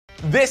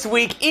This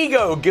week,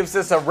 Ego gives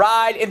us a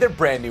ride in their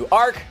brand new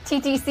Arc.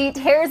 TTC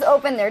tears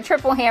open their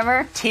triple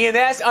hammer.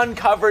 TNS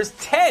uncovers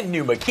 10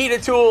 new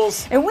Makita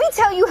tools. And we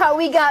tell you how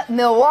we got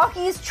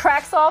Milwaukee's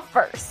Track Saw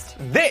first.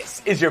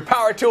 This is your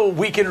Power Tool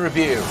Week in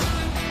Review.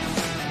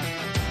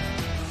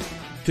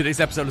 Today's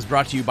episode is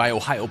brought to you by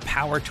Ohio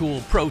Power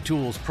Tool, Pro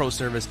Tools, Pro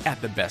Service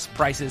at the best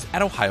prices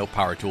at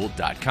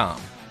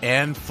ohiopowertool.com.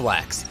 And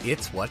Flex,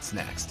 it's what's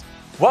next.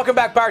 Welcome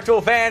back, Power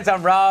Tool fans.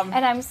 I'm Ram.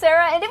 And I'm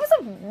Sarah, and it was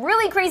a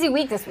really crazy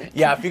week this week.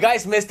 Yeah, if you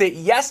guys missed it,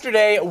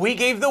 yesterday we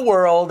gave the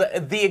world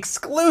the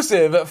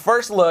exclusive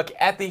first look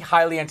at the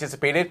highly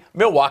anticipated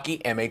Milwaukee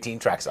M18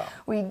 Track Saw.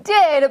 We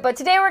did, but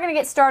today we're going to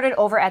get started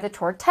over at the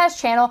Torque Test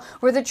channel,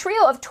 where the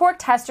trio of torque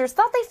testers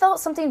thought they felt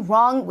something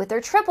wrong with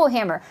their triple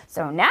hammer,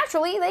 so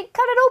naturally they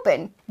cut it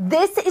open.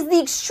 This is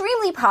the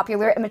extremely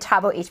popular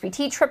Metabo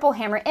HPT triple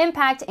hammer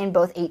impact in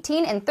both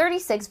 18 and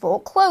 36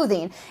 volt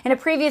clothing. In a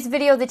previous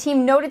video, the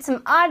team noted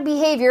some odd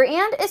behavior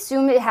and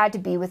assumed it had to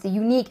be with the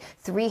unique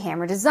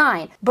 3-hammer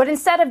design. But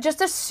instead of just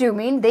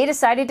assuming, they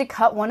decided to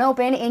cut one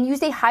open and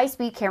used a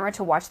high-speed camera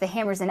to watch the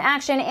hammers in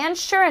action, and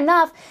sure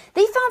enough,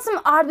 they found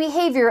some odd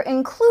behavior,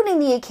 including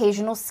the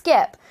occasional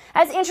skip.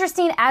 As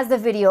interesting as the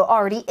video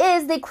already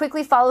is, they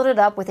quickly followed it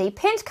up with a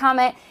pinned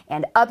comment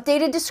and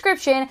updated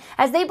description,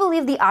 as they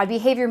believe the odd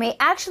behavior may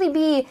actually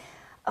be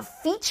a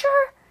feature?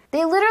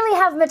 They literally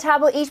have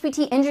Metabo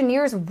HPT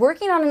engineers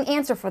working on an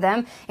answer for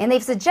them, and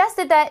they've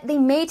suggested that they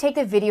may take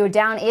the video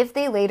down if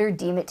they later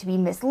deem it to be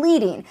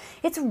misleading.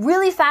 It's a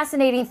really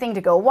fascinating thing to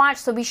go watch,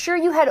 so be sure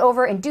you head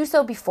over and do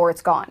so before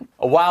it's gone.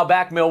 A while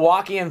back,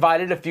 Milwaukee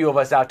invited a few of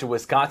us out to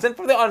Wisconsin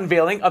for the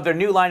unveiling of their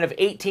new line of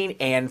 18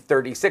 and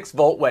 36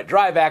 volt wet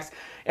dry vacs,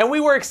 and we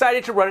were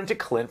excited to run into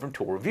Clint from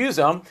Tool Review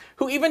Zone,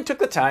 who even took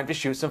the time to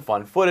shoot some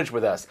fun footage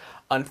with us.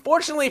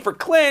 Unfortunately for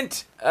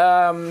Clint,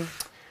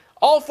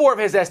 all 4 of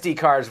his SD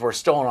cards were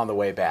stolen on the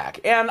way back,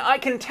 and I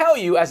can tell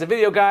you, as a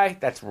video guy,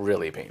 that's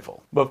really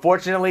painful. But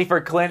fortunately for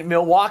Clint,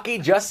 Milwaukee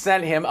just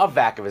sent him a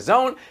vac of his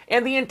own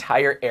and the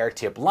entire air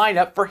tip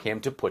lineup for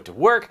him to put to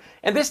work,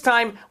 and this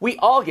time, we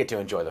all get to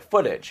enjoy the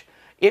footage.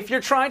 If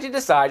you're trying to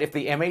decide if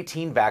the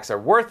M18 vacs are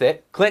worth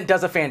it, Clint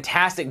does a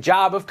fantastic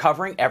job of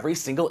covering every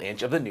single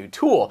inch of the new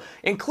tool,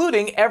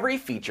 including every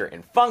feature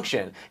and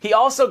function. He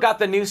also got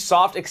the new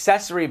soft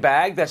accessory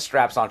bag that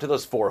straps onto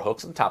those 4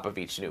 hooks on top of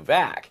each new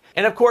vac.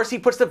 And of course, he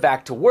puts the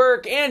vac to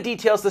work and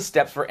details the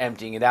steps for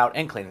emptying it out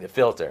and cleaning the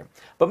filter.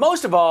 But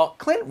most of all,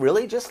 Clint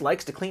really just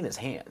likes to clean his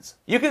hands.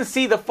 You can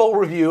see the full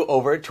review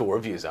over at Tool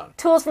Review Zone.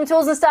 Tools from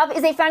Tools and Stuff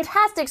is a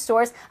fantastic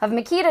source of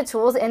Makita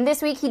tools, and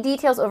this week he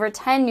details over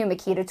 10 new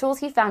Makita tools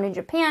he found in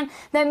Japan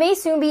that may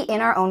soon be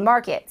in our own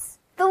markets.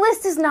 The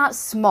list is not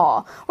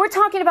small. We're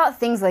talking about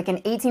things like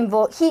an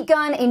 18-volt heat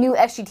gun, a new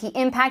XGT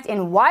impact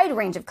in wide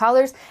range of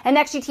colors, an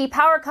XGT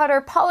power cutter,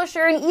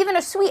 polisher, and even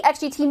a sweet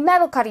XGT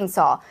metal cutting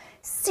saw.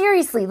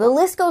 Seriously, the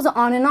list goes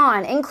on,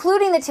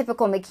 including the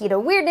typical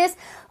Makita weirdness,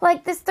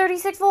 like this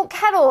 36-volt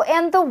kettle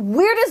and the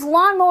weirdest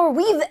lawnmower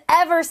we've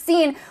ever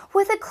seen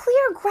with a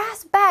clear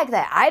grass bag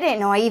that I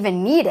didn't know I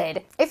even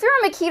needed. If you're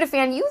a Makita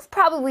fan, you've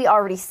probably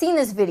already seen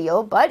this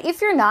video, but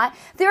if you're not,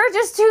 there are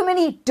just too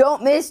many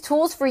don't miss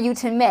tools for you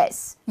to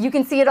miss. You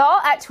can see it all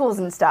at Tools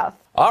and Stuff.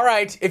 All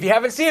right, if you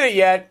haven't seen it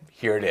yet,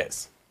 here it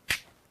is.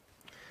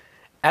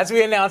 As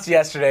we announced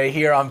yesterday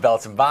here on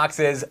Belts and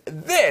Boxes,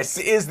 this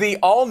is the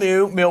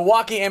all-new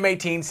Milwaukee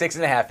M18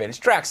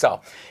 6.5-inch track saw,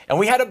 and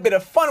we had a bit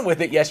of fun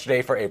with it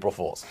yesterday for April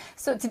Fools.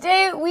 So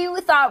today we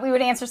thought we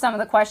would answer some of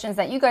the questions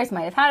that you guys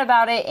might have had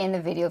about it in the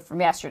video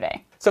from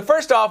yesterday. So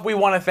first off, we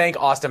want to thank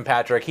Austin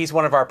Patrick. He's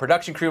one of our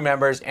production crew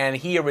members, and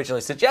he originally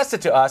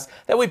suggested to us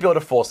that we build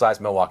a full-size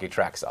Milwaukee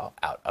track saw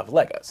out of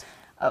Legos.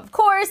 Of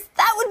course,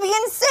 that would be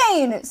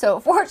insane!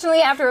 So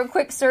fortunately, after a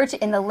quick search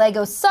in the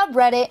LEGO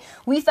subreddit,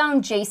 we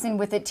found Jason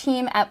with a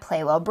team at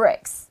Playwell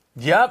Bricks.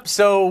 Yep,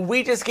 so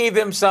we just gave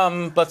them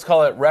some, let's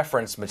call it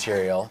reference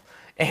material,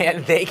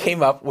 and they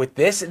came up with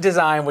this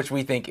design, which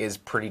we think is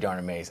pretty darn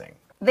amazing.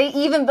 They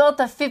even built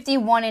a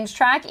 51-inch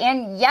track,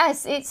 and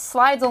yes, it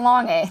slides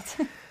along it.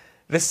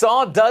 The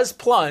saw does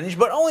plunge,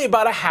 but only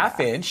about a ½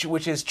 inch,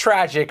 which is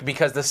tragic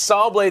because the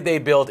saw blade they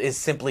built is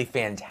simply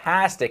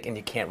fantastic and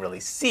you can't really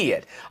see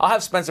it. I'll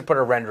have Spencer put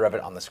a render of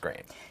it on the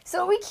screen.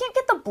 So we can't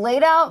get the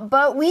blade out,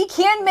 but we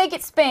can make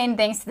it spin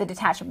thanks to the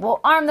detachable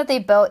arm that they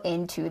built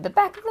into the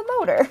back of the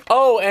motor.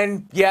 Oh,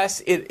 and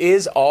yes, it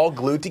is all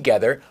glued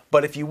together,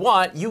 but if you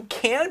want, you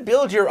can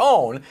build your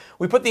own.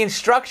 We put the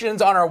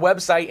instructions on our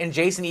website, and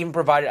Jason even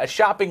provided a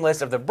shopping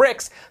list of the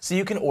bricks so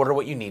you can order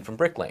what you need from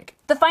Bricklink.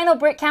 The final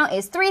brick count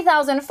is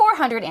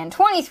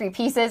 3,423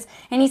 pieces,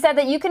 and he said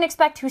that you can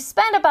expect to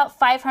spend about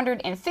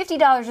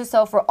 $550 or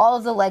so for all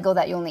of the Lego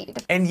that you'll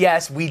need. And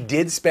yes, we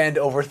did spend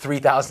over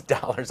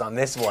 $3,000 on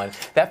this one.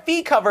 That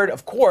fee covered,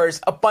 of course,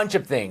 a bunch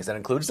of things. That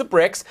includes the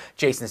bricks,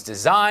 Jason's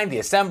design, the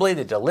assembly,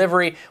 the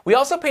delivery. We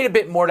also paid a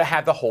bit more to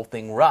have the whole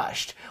thing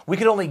rushed. We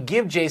could only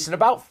give Jason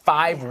about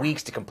 5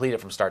 weeks to complete it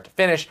from start to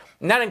finish,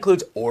 and that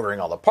includes ordering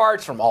all the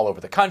parts from all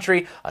over the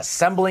country,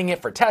 assembling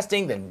it for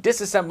testing, then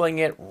disassembling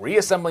it,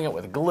 reassembling it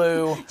with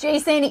glue.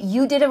 Jason,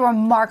 you did a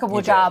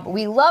remarkable job.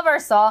 We love our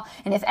saw,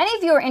 and if any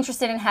of you are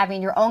interested in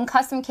having your own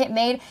custom kit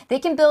made, they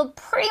can build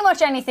pretty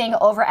much anything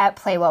over at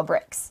Playwell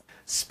Bricks.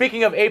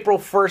 Speaking of April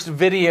 1st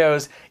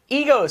videos,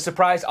 Ego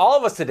surprised all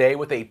of us today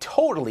with a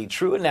totally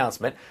true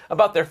announcement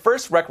about their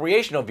first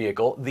recreational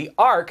vehicle, the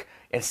Arc,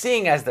 and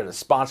seeing as they're the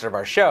sponsor of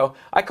our show,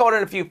 I called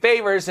in a few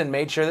favors and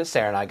made sure that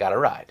Sarah and I got a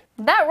ride.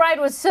 That ride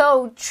was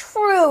so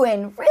true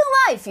in real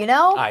life, you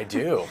know? I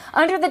do.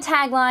 Under the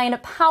tagline,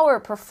 Power,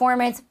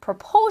 Performance,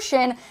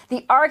 Propulsion,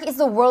 the Arc is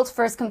the world's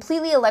first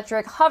completely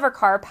electric hover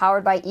car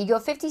powered by Ego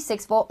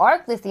 56-volt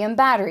Arc lithium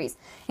batteries.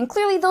 And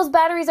clearly those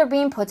batteries are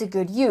being put to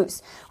good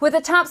use. With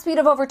a top speed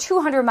of over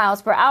 200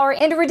 miles per hour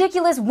and a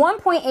ridiculous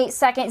 1.8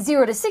 second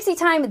 0 to 60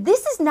 time,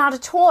 this is not a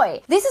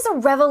toy. This is a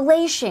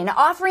revelation.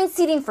 Offering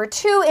seating for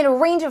two in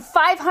a range of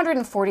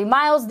 540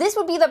 miles, this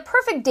would be the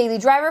perfect daily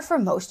driver for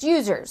most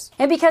users.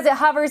 And because it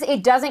hovers,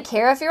 it doesn't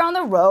care if you're on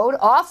the road,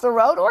 off the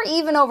road, or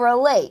even over a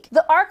lake.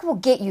 The Arc will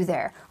get you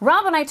there.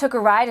 Rob and I took a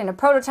ride in a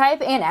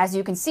prototype, and as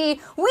you can see,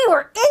 we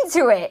were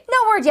into it. No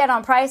word yet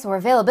on price or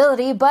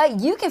availability, but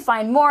you can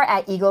find more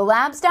at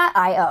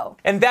egolabs.io.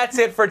 And that's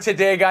it for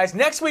today, guys.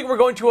 Next week, we're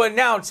going to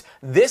announce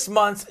this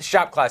month's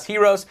Shop Class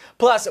Heroes.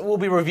 Plus, we'll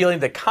be revealing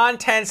the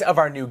contents of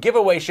our new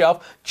giveaway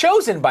shelf,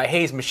 chosen by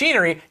Hayes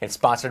Machinery and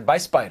sponsored by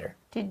Spyder.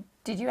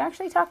 Did you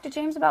actually talk to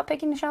James about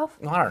picking the shelf?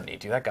 No, I don't need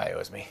to. That guy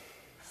owes me.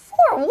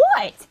 For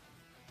what?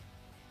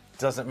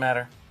 Doesn't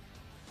matter.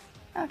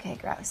 Okay,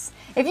 gross.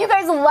 If you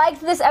guys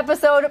liked this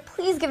episode,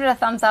 please give it a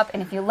thumbs up,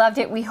 and if you loved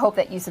it, we hope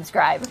that you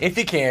subscribe. If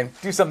you can,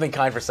 do something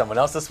kind for someone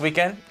else this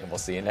weekend, and we'll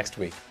see you next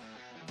week.